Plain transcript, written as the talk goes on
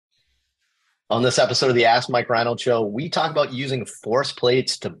On this episode of the Ask Mike Reinold Show, we talk about using force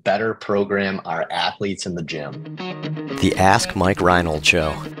plates to better program our athletes in the gym. The Ask Mike Reinold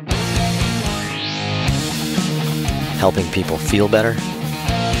Show. Helping people feel better,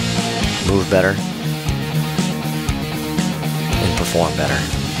 move better, and perform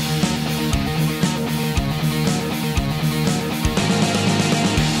better.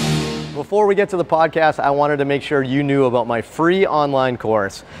 Before we get to the podcast, I wanted to make sure you knew about my free online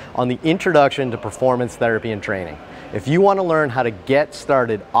course on the introduction to performance therapy and training. If you want to learn how to get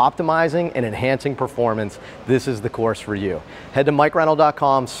started optimizing and enhancing performance, this is the course for you. Head to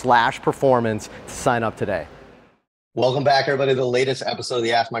mikereinold.com/performance to sign up today. Welcome back, everybody, to the latest episode of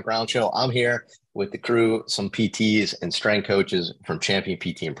the Ask Mike Reinold Show. I'm here with the crew, some PTs and strength coaches from Champion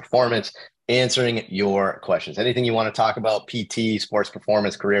PT and Performance, answering your questions. Anything you want to talk about, PT, sports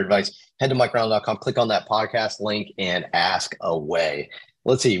performance, career advice, head to mikereinold.com, click on that podcast link, and ask away.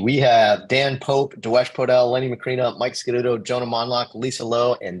 Let's see. We have Dan Pope, Dewesh Podell, Lenny Macrina, Mike Scaduto, Jonah Monlock, Lisa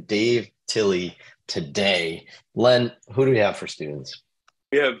Lowe, and Dave Tilley today. Len, who do we have for students?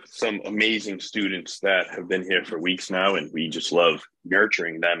 We have some amazing students that have been here for weeks now, and we just love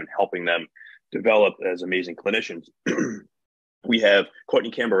nurturing them and helping them develop as amazing clinicians. We have Courtney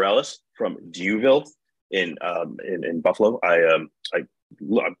Cambarellis from Dewville in Buffalo. I'm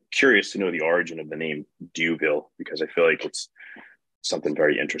curious to know the origin of the name Dewville because I feel like it's something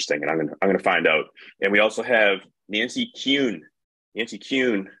very interesting, and I'm gonna find out. And we also have Nancy Kuhn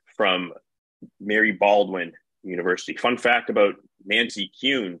from Mary Baldwin University. Fun fact about Nancy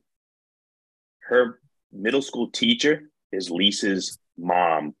Kuhn: her middle school teacher is Lisa's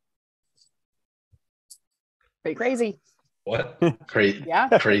mom. Pretty crazy. What? Crazy. Yeah.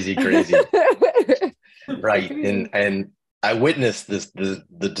 Crazy. Right. And I witnessed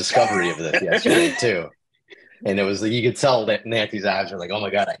the discovery of this yesterday too. And it was, you could tell that Nancy's eyes were like, oh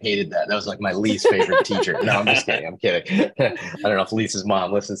my God, I hated that. That was like my least favorite teacher. No, I'm just kidding. I'm kidding. I don't know if Lisa's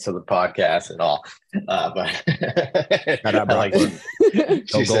mom listens to the podcast at all. But like,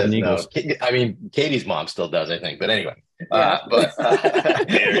 she says no. I mean, Katie's mom still does, I think. But anyway,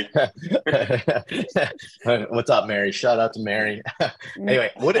 what's up, Mary? Shout out to Mary.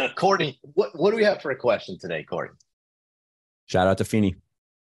 Anyway, Courtney, what do we have for a question today, Courtney? Shout out to Feeney.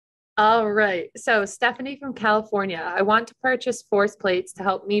 All right. So Stephanie from California, I want to purchase force plates to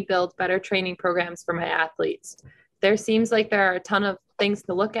help me build better training programs for my athletes. There seems like there are a ton of things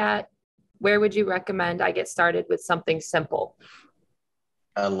to look at. Where would you recommend I get started with something simple?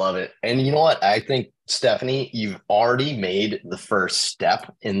 I love it. And you know what? I think, Stephanie, you've already made the first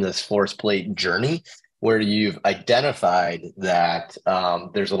step in this force plate journey where you've identified that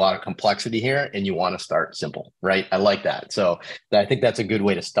there's a lot of complexity here and you want to start simple, right? I like that. So I think that's a good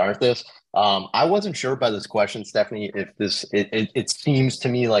way to start this. I wasn't sure by this question, Stephanie, if it seems to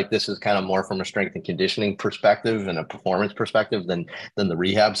me like this is kind of more from a strength and conditioning perspective and a performance perspective than the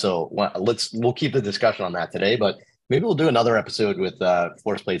rehab. So we'll keep the discussion on that today, but maybe we'll do another episode with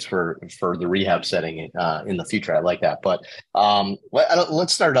force plates for the rehab setting in the future. I like that. But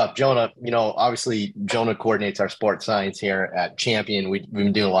let's start up. Jonah, obviously Jonah coordinates our sports science here at Champion. We've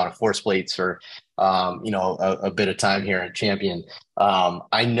been doing a lot of force plates for, a bit of time here at Champion.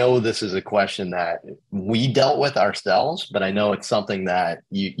 I know this is a question that we dealt with ourselves, but I know it's something that,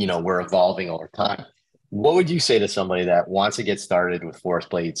 we're evolving over time. What would you say to somebody that wants to get started with force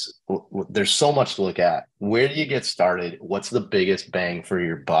plates? There's so much to look at. Where do you get started? What's the biggest bang for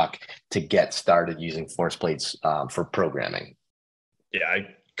your buck to get started using force plates for programming? Yeah,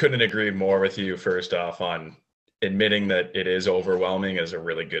 I couldn't agree more with you, first off, on admitting that it is overwhelming is a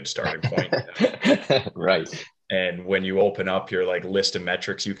really good starting point. Right. And when you open up your list of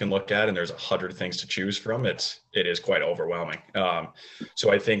metrics you can look at, and there's 100 things to choose from, it is quite overwhelming.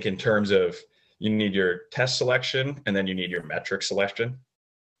 So I think in terms of, you need your test selection and then you need your metric selection.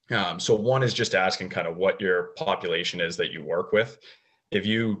 So one is just asking kind of what your population is that you work with. If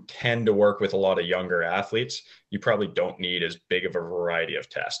you tend to work with a lot of younger athletes, you probably don't need as big of a variety of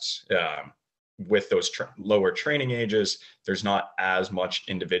tests. With those lower training ages, there's not as much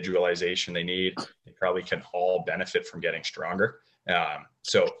individualization they need. They probably can all benefit from getting stronger.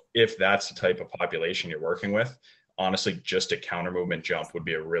 So if that's the type of population you're working with, honestly, just a counter movement jump would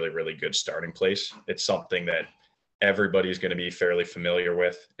be a really, really good starting place. It's something that everybody's going to be fairly familiar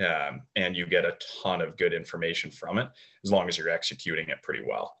with, and you get a ton of good information from it as long as you're executing it pretty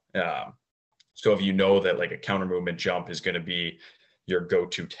well. So if you know that a counter movement jump is going to be your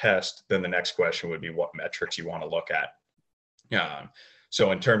go-to test, then the next question would be what metrics you want to look at.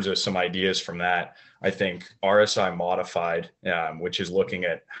 So in terms of some ideas from that, I think RSI modified, which is looking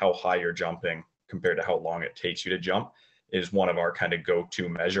at how high you're jumping compared to how long it takes you to jump, is one of our kind of go-to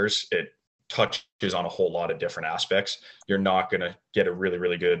measures. It touches on a whole lot of different aspects. You're not going to get a really,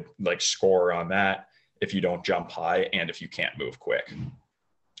 really good like score on that if you don't jump high and if you can't move quick.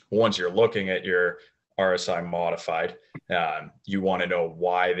 Once you're looking at your RSI modified, you want to know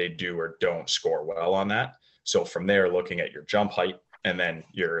why they do or don't score well on that. So from there, looking at your jump height, and then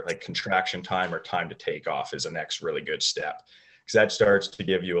your like contraction time or time to take off is the next really good step, because that starts to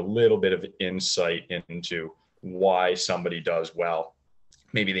give you a little bit of insight into why somebody does well.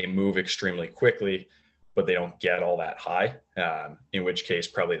 Maybe they move extremely quickly, but they don't get all that high, in which case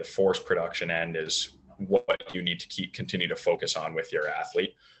probably the force production end is what you need to continue to focus on with your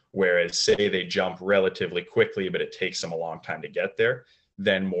athlete. Whereas say they jump relatively quickly, but it takes them a long time to get there,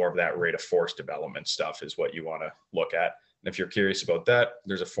 then more of that rate of force development stuff is what you want to look at. And if you're curious about that,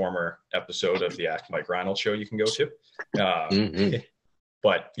 there's a former episode of the Ask Mike Reinold show you can go to.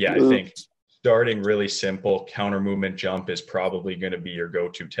 But yeah, I think starting really simple, counter movement jump is probably going to be your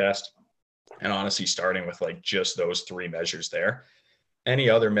go-to test. And honestly, starting with like just those 3 measures there.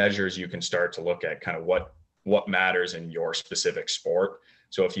 Any other measures you can start to look at kind of what matters in your specific sport.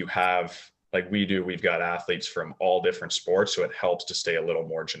 So if you have, like we do, we've got athletes from all different sports, so it helps to stay a little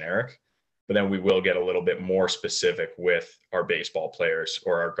more generic. But then we will get a little bit more specific with our baseball players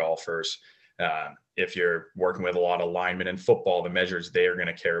or our golfers. If you're working with a lot of linemen in football, the measures they are going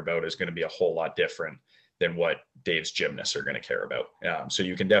to care about is going to be a whole lot different than what Dave's gymnasts are going to care about. So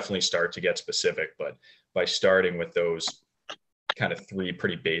you can definitely start to get specific, but by starting with those kind of 3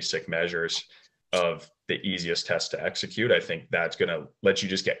 pretty basic measures of the easiest test to execute, I think that's going to let you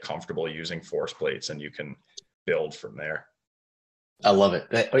just get comfortable using force plates, and you can build from there. I love it.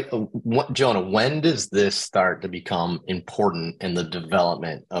 Jonah, when does this start to become important in the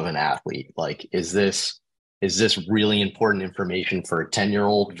development of an athlete? Like, is this really important information for a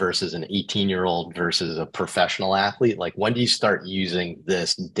 10-year-old versus an 18-year-old versus a professional athlete? Like, when do you start using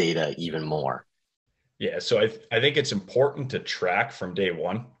this data even more? Yeah, so I think it's important to track from day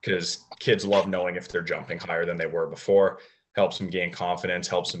one, because kids love knowing if they're jumping higher than they were before. Helps them gain confidence,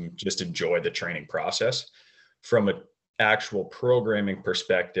 helps them just enjoy the training process. From an actual programming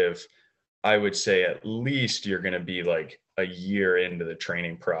perspective, I would say at least you're going to be like a year into the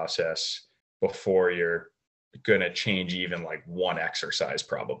training process before you're going to change even like one exercise,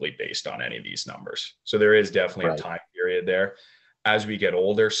 probably based on any of these numbers. So there is definitely a time period there as we get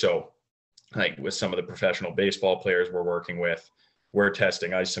older. So like with some of the professional baseball players we're working with, we're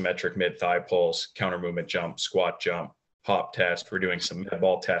testing isometric mid-thigh pulls, counter movement jump, squat jump, hop test. We're doing some med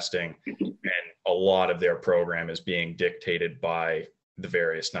ball testing, and a lot of their program is being dictated by the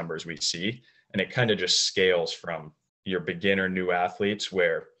various numbers we see. And it kind of just scales from your beginner new athletes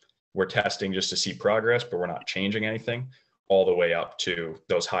where we're testing just to see progress, but we're not changing anything, all the way up to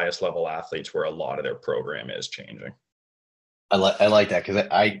those highest level athletes where a lot of their program is changing. I like that, because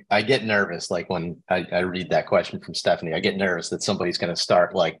I get nervous like when I read that question from Stephanie. I get nervous that somebody's going to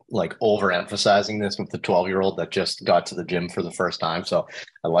start like overemphasizing this with the 12-year-old that just got to the gym for the first time. So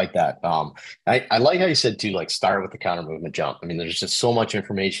I like that. I like how you said too, like start with the counter movement jump. I mean, there's just so much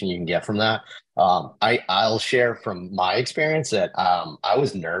information you can get from that. I'll share from my experience that I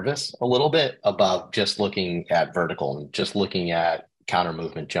was nervous a little bit about just looking at vertical and just looking at counter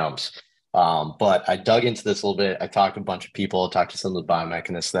movement jumps. But I dug into this a little bit. I talked to a bunch of people, talked to some of the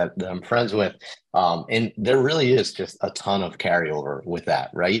biomechanists that I'm friends with. And there really is just a ton of carryover with that,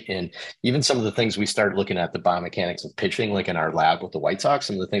 right? And even some of the things we started looking at, the biomechanics of pitching, like in our lab with the White Sox,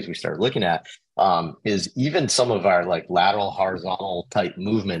 some of the things we started looking at is even some of our like lateral horizontal type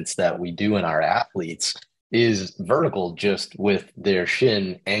movements that we do in our athletes is vertical, just with their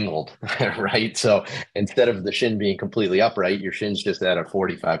shin angled, right? So instead of the shin being completely upright, your shin's just at a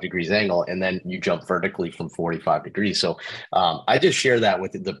 45 degrees angle, and then you jump vertically from 45 degrees. So I just share that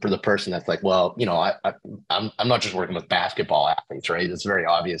with the person that's like, well, you know, I'm not just working with basketball athletes, right? It's very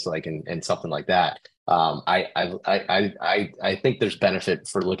obvious, like in something like that. I think there's benefit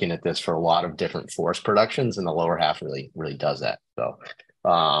for looking at this for a lot of different force productions, and the lower half really does that. So,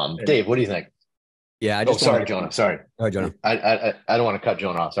 Dave, what do you think? Yeah, I just sorry, Jonah. Sorry. Oh, Jonah. I don't want to cut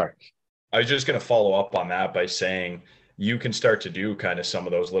Jonah off. Sorry. I was just going to follow up on that by saying you can start to do kind of some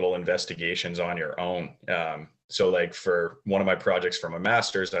of those little investigations on your own. So like for one of my projects from a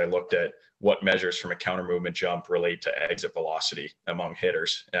master's, I looked at what measures from a counter movement jump relate to exit velocity among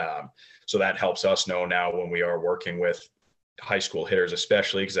hitters. So that helps us know now when we are working with high school hitters,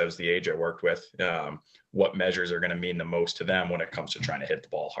 especially because that was the age I worked with, what measures are going to mean the most to them when it comes to trying to hit the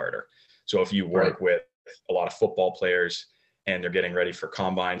ball harder. So if you work with a lot of football players and they're getting ready for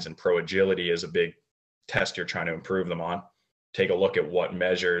combines, and pro agility is a big test you're trying to improve them on, take a look at what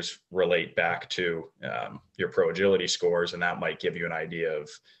measures relate back to your pro agility scores, and that might give you an idea of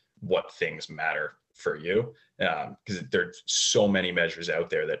what things matter for you. Because there's so many measures out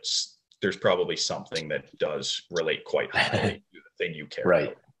there there's probably something that does relate quite highly to the thing you care Right.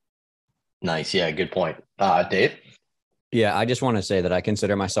 about. Nice. Yeah, good point. Dave? Yeah, I just want to say that I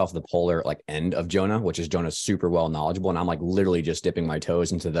consider myself the polar like end of Jonah, which is Jonah's super well knowledgeable. And I'm like literally just dipping my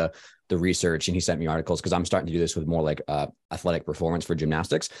toes into the research. And he sent me articles because I'm starting to do this with more like athletic performance for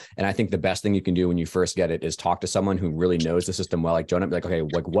gymnastics. And I think the best thing you can do when you first get it is talk to someone who really knows the system well, like Jonah, be like, okay,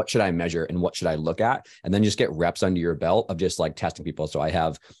 like what should I measure and what should I look at? And then just get reps under your belt of just like testing people. So I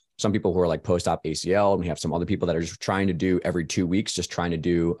have some people who are like post-op ACL, and we have some other people that are just trying to do every 2 weeks, just trying to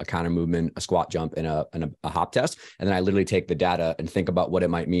do a counter movement, a squat jump, and a hop test. And then I literally take the data and think about what it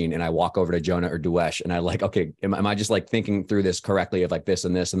might mean. And I walk over to Jonah or Duesh and I like, okay, am I just like thinking through this correctly of like this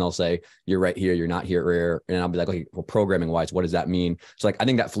and this? And they'll say, you're right here, you're not here. And I'll be like, okay, well, programming wise, what does that mean? So like, I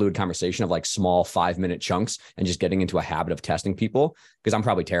think that fluid conversation of like small 5-minute chunks and just getting into a habit of testing people, because I'm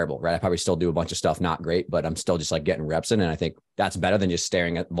probably terrible, right? I probably still do a bunch of stuff, not great, but I'm still just like getting reps in. And I think that's better than just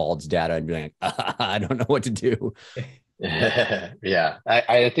staring at Vald's data and being like, I don't know what to do. Yeah,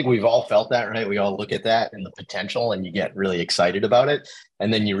 I think we've all felt that, right? We all look at that and the potential, and you get really excited about it.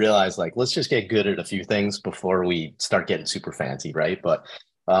 And then you realize, like, let's just get good at a few things before we start getting super fancy, right? But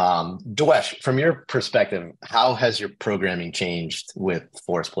Dwesh, from your perspective, how has your programming changed with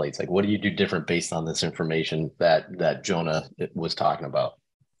force plates? Like, what do you do different based on this information that Jonah was talking about?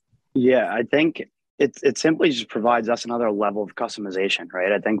 Yeah, I think it simply just provides us another level of customization,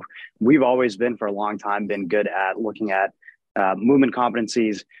 right? I think we've always been for a long time been good at looking at movement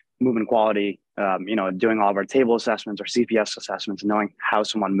competencies, movement quality, doing all of our table assessments or CPS assessments, knowing how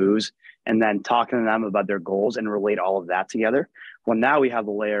someone moves, and then talking to them about their goals and relate all of that together. Well, now we have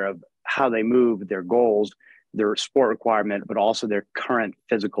the layer of how they move, their goals, their sport requirement, but also their current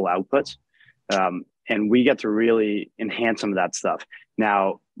physical outputs. And we get to really enhance some of that stuff.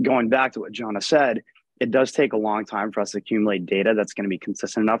 Now, going back to what Jonah said, it does take a long time for us to accumulate data that's going to be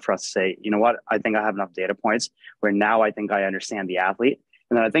consistent enough for us to say, you know what, I think I have enough data points where now I think I understand the athlete.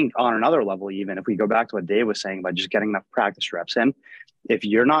 And then I think on another level, even if we go back to what Dave was saying about just getting enough practice reps in, if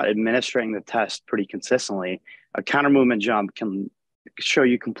you're not administering the test pretty consistently, a counter movement jump can show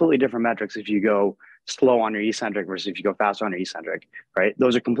you completely different metrics if you go slow on your eccentric versus if you go fast on your eccentric, right?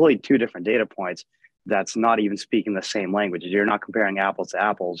 Those are completely two different data points. That's not even speaking the same language. You're not comparing apples to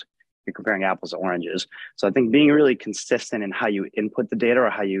apples. You're comparing apples to oranges. So I think being really consistent in how you input the data or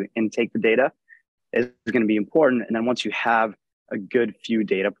how you intake the data is going to be important. And then once you have a good few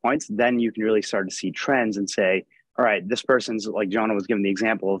data points, then you can really start to see trends and say, all right, this person's, like Jonah was giving the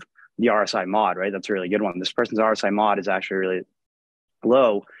example of the RSI mod, right? That's a really good one. This person's RSI mod is actually really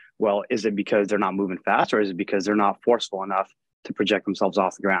low. Well, is it because they're not moving fast, or is it because they're not forceful enough to project themselves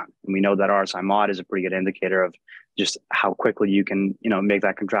off the ground? And we know that RSI mod is a pretty good indicator of just how quickly you can, make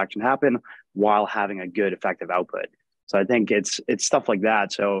that contraction happen while having a good effective output. So I think it's stuff like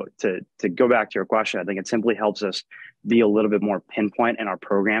that. So to go back to your question, I think it simply helps us be a little bit more pinpoint in our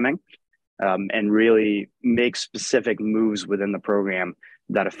programming, and really make specific moves within the program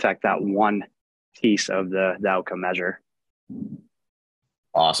that affect that one piece of the outcome measure.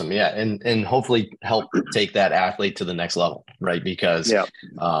 Awesome. Yeah. And hopefully help take that athlete to the next level, right? Because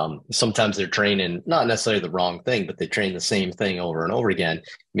sometimes they're training not necessarily the wrong thing, but they train the same thing over and over again.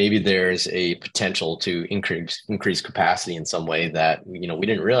 Maybe there's a potential to increase capacity in some way that, we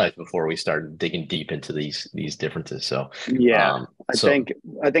didn't realize before we started digging deep into these differences. So,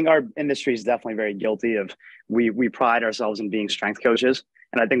 I think our industry is definitely very guilty of, we pride ourselves in being strength coaches.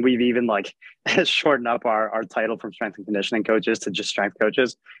 And I think we've even shortened up our title from strength and conditioning coaches to just strength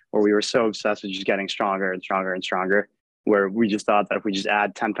coaches, where we were so obsessed with just getting stronger and stronger and stronger, where we just thought that if we just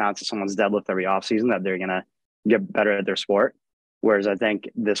add 10 pounds to someone's deadlift every offseason, that they're going to get better at their sport. Whereas I think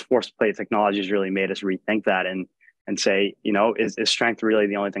this force plate technology has really made us rethink that and say, is strength really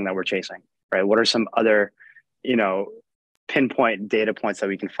the only thing that we're chasing, right? What are some other, pinpoint data points that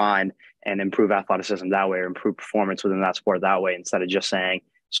we can find and improve athleticism that way, or improve performance within that sport that way, instead of just saying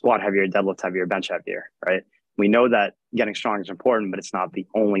squat heavier, deadlift heavier, bench heavier, right? We know that getting stronger is important, but it's not the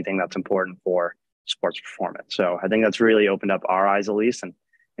only thing that's important for sports performance. So I think that's really opened up our eyes, at least. And,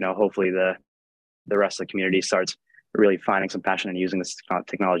 hopefully the rest of the community starts really finding some passion in using this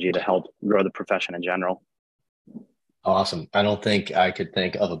technology to help grow the profession in general. Awesome. I don't think I could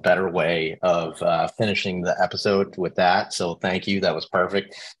think of a better way of finishing the episode with that. So thank you. That was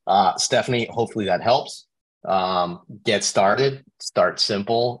perfect. Stephanie, hopefully that helps. Get started, start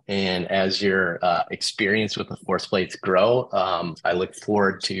simple. And as your experience with the force plates grow, I look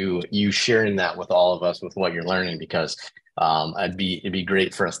forward to you sharing that with all of us with what you're learning, because it'd be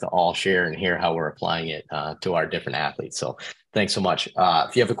great for us to all share and hear how we're applying it to our different athletes. So Thanks so much.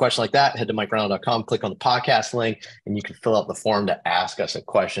 If you have a question like that, head to MikeReinold.com, click on the podcast link, and you can fill out the form to ask us a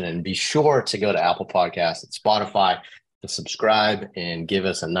question. And be sure to go to Apple Podcasts and Spotify to subscribe and give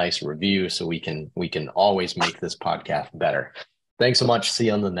us a nice review so we can always make this podcast better. Thanks so much. See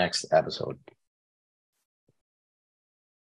you on the next episode.